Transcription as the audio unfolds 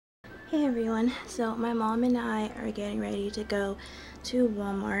Hey everyone, so my mom and I are getting ready to go to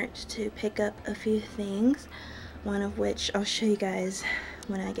Walmart to pick up a few things, one of which I'll show you guys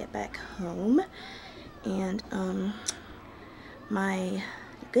when I get back home. And my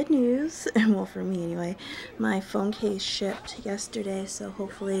good news, well for me anyway, my phone case shipped yesterday, so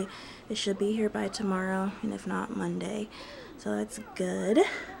hopefully it should be here by tomorrow, and if not Monday, so that's good.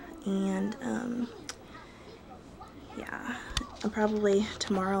 And yeah,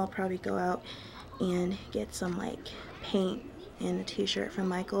 tomorrow I'll probably go out and get some like paint and a t-shirt from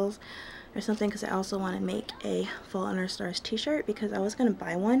Michaels or something, because I also want to make a Fault in Our Stars t-shirt, because I was gonna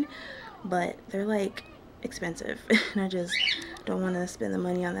buy one but they're like expensive and I just don't want to spend the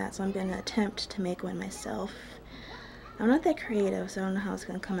money on that, so I'm gonna attempt to make one myself. I'm not that creative, so I don't know how it's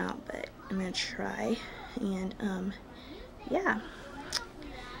gonna come out, but I'm gonna try. And yeah,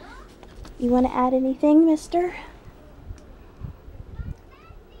 you want to add anything, mister?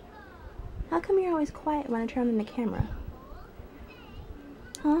 How come you're always quiet when I turn on the camera?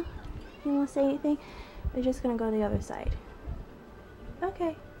 Huh? You want to say anything? We're just gonna go to the other side.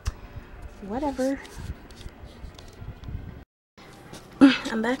 Okay. Whatever.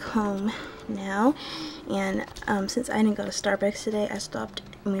 I'm back home now, and since I didn't go to Starbucks today,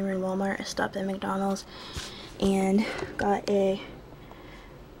 when we were in Walmart, I stopped at McDonald's and got a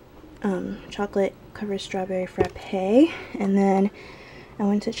chocolate covered strawberry frappe, and then I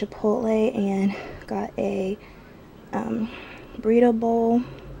went to Chipotle and got a burrito bowl,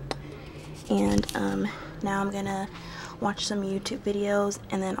 and now I'm gonna watch some YouTube videos,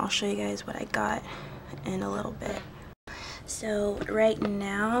 and then I'll show you guys what I got in a little bit. So right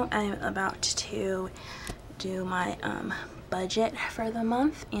now I'm about to do my budget for the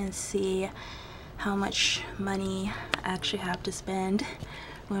month and see how much money I actually have to spend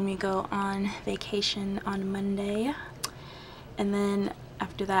when we go on vacation on Monday, and then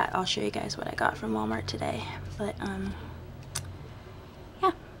after that I'll show you guys what I got from Walmart today. But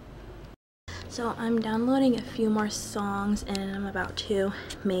yeah, so I'm downloading a few more songs, and I'm about to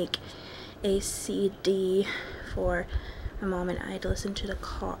make a CD for my mom and I to listen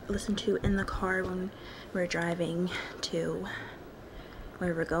to in the car when we're driving to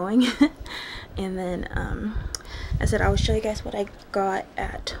where we're going. And then I said I will show you guys what I got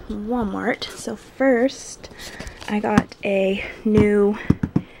at Walmart. So first I got a new,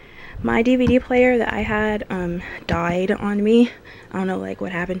 my DVD player that I had died on me. I don't know like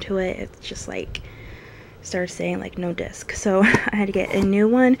what happened to it. It's just like started saying like no disc, so I had to get a new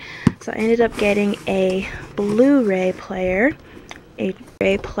one. So I ended up getting a Blu-ray player,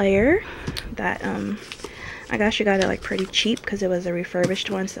 that I actually got it like pretty cheap because it was a refurbished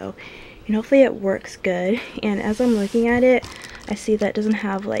one, so and hopefully it works good. And as I'm looking at it, I see that it doesn't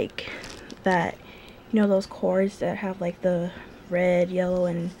have like that, you know, those cords that have like the red, yellow,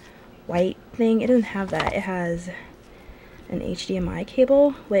 and white thing. It doesn't have that. It has an HDMI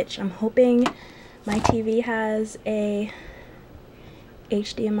cable, which I'm hoping my TV has a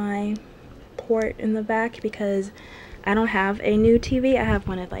HDMI port in the back, because I don't have a new TV. I have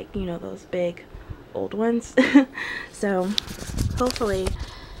one of like, you know, those big old ones. So hopefully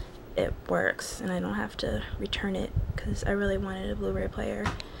it works and I don't have to return it, because I really wanted a Blu-ray player.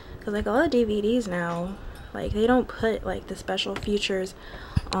 Because like all the DVDs now, like they don't put like the special features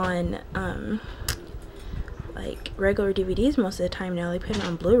on like regular DVDs most of the time now. They put it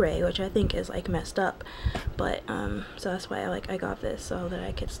on Blu-ray, which I think is like messed up. But so that's why I got this, so that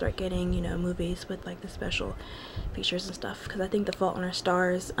I could start getting, you know, movies with like the special features and stuff. Because I think The Fault in Our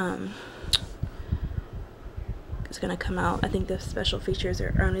Stars is gonna come out. I think the special features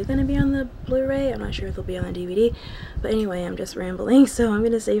are only gonna be on the Blu-ray. I'm not sure if they'll be on the DVD. But anyway, I'm just rambling, so I'm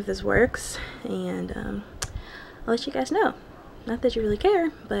gonna see if this works, and I'll let you guys know. Not that you really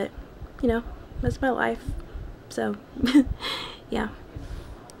care, but you know, that's my life. So yeah.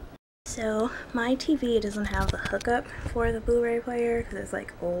 So my TV doesn't have the hookup for the Blu-ray player because it's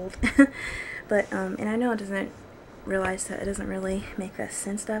like old. But and I know it doesn't realize that it doesn't really make that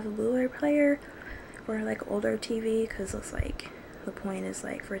sense to have a Blu-ray player for like older TV, because it's like the point is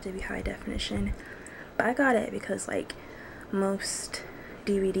like for it to be high definition. But I got it because like most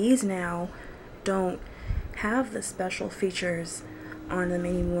DVDs now don't have the special features on them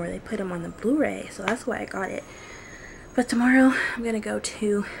anymore. They put them on the Blu-ray, so that's why I got it. But tomorrow I'm gonna go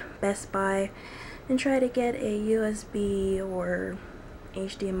to Best Buy and try to get a USB or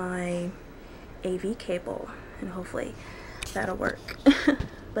HDMI AV cable, and hopefully that'll work.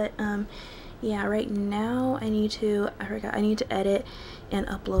 But yeah, right now I need to edit and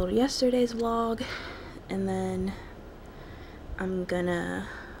upload yesterday's vlog, and then I'm gonna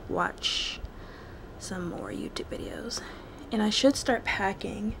watch some more YouTube videos. And I should start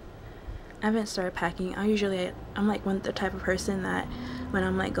packing I haven't started packing. I'm like the type of person that when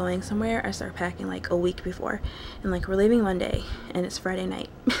I'm like going somewhere, I start packing like a week before. And like we're leaving Monday and it's Friday night.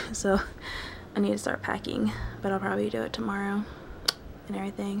 So I need to start packing, but I'll probably do it tomorrow and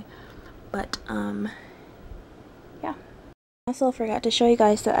everything. But yeah. Also forgot to show you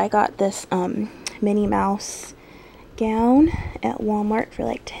guys that I got this Minnie Mouse gown at Walmart for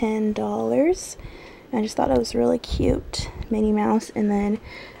like $10. I just thought it was really cute, Minnie Mouse, and then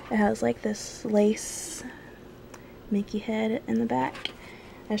it has like this lace Mickey head in the back.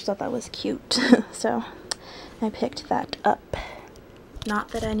 I just thought that was cute. So I picked that up. Not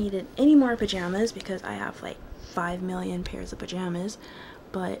that I needed any more pajamas because I have like 5 million pairs of pajamas,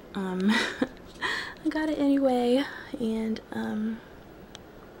 but I got it anyway, and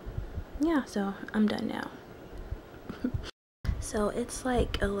yeah, so I'm done now. So it's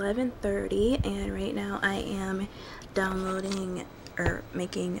like 11:30 and right now I am downloading or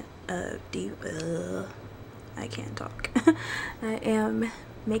making a I can't talk. I am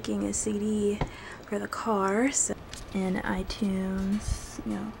making a CD for the car, so in iTunes,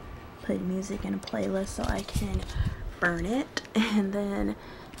 you know, put music in a playlist so I can burn it. And then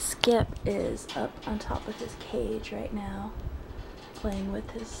Skip is up on top of his cage right now playing with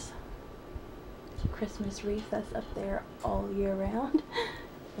his Christmas wreath that's up there all year round.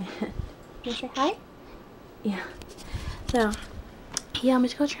 And you say hi? Yeah. So yeah, I'm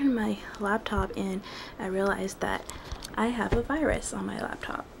just gonna turn my laptop and I realized that I have a virus on my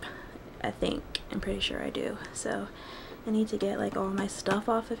laptop. I think. I'm pretty sure I do. So I need to get like all my stuff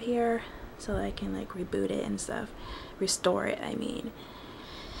off of here so I can like reboot it and stuff. Restore it, I mean.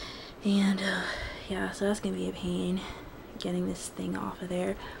 And yeah, so that's gonna be a pain getting this thing off of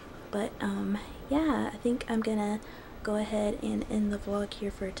there. But yeah, I think I'm gonna go ahead and end the vlog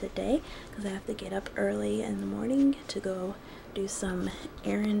here for today because I have to get up early in the morning to go do some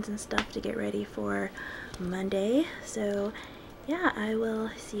errands and stuff to get ready for Monday. So yeah, I will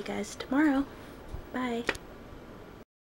see you guys tomorrow. Bye.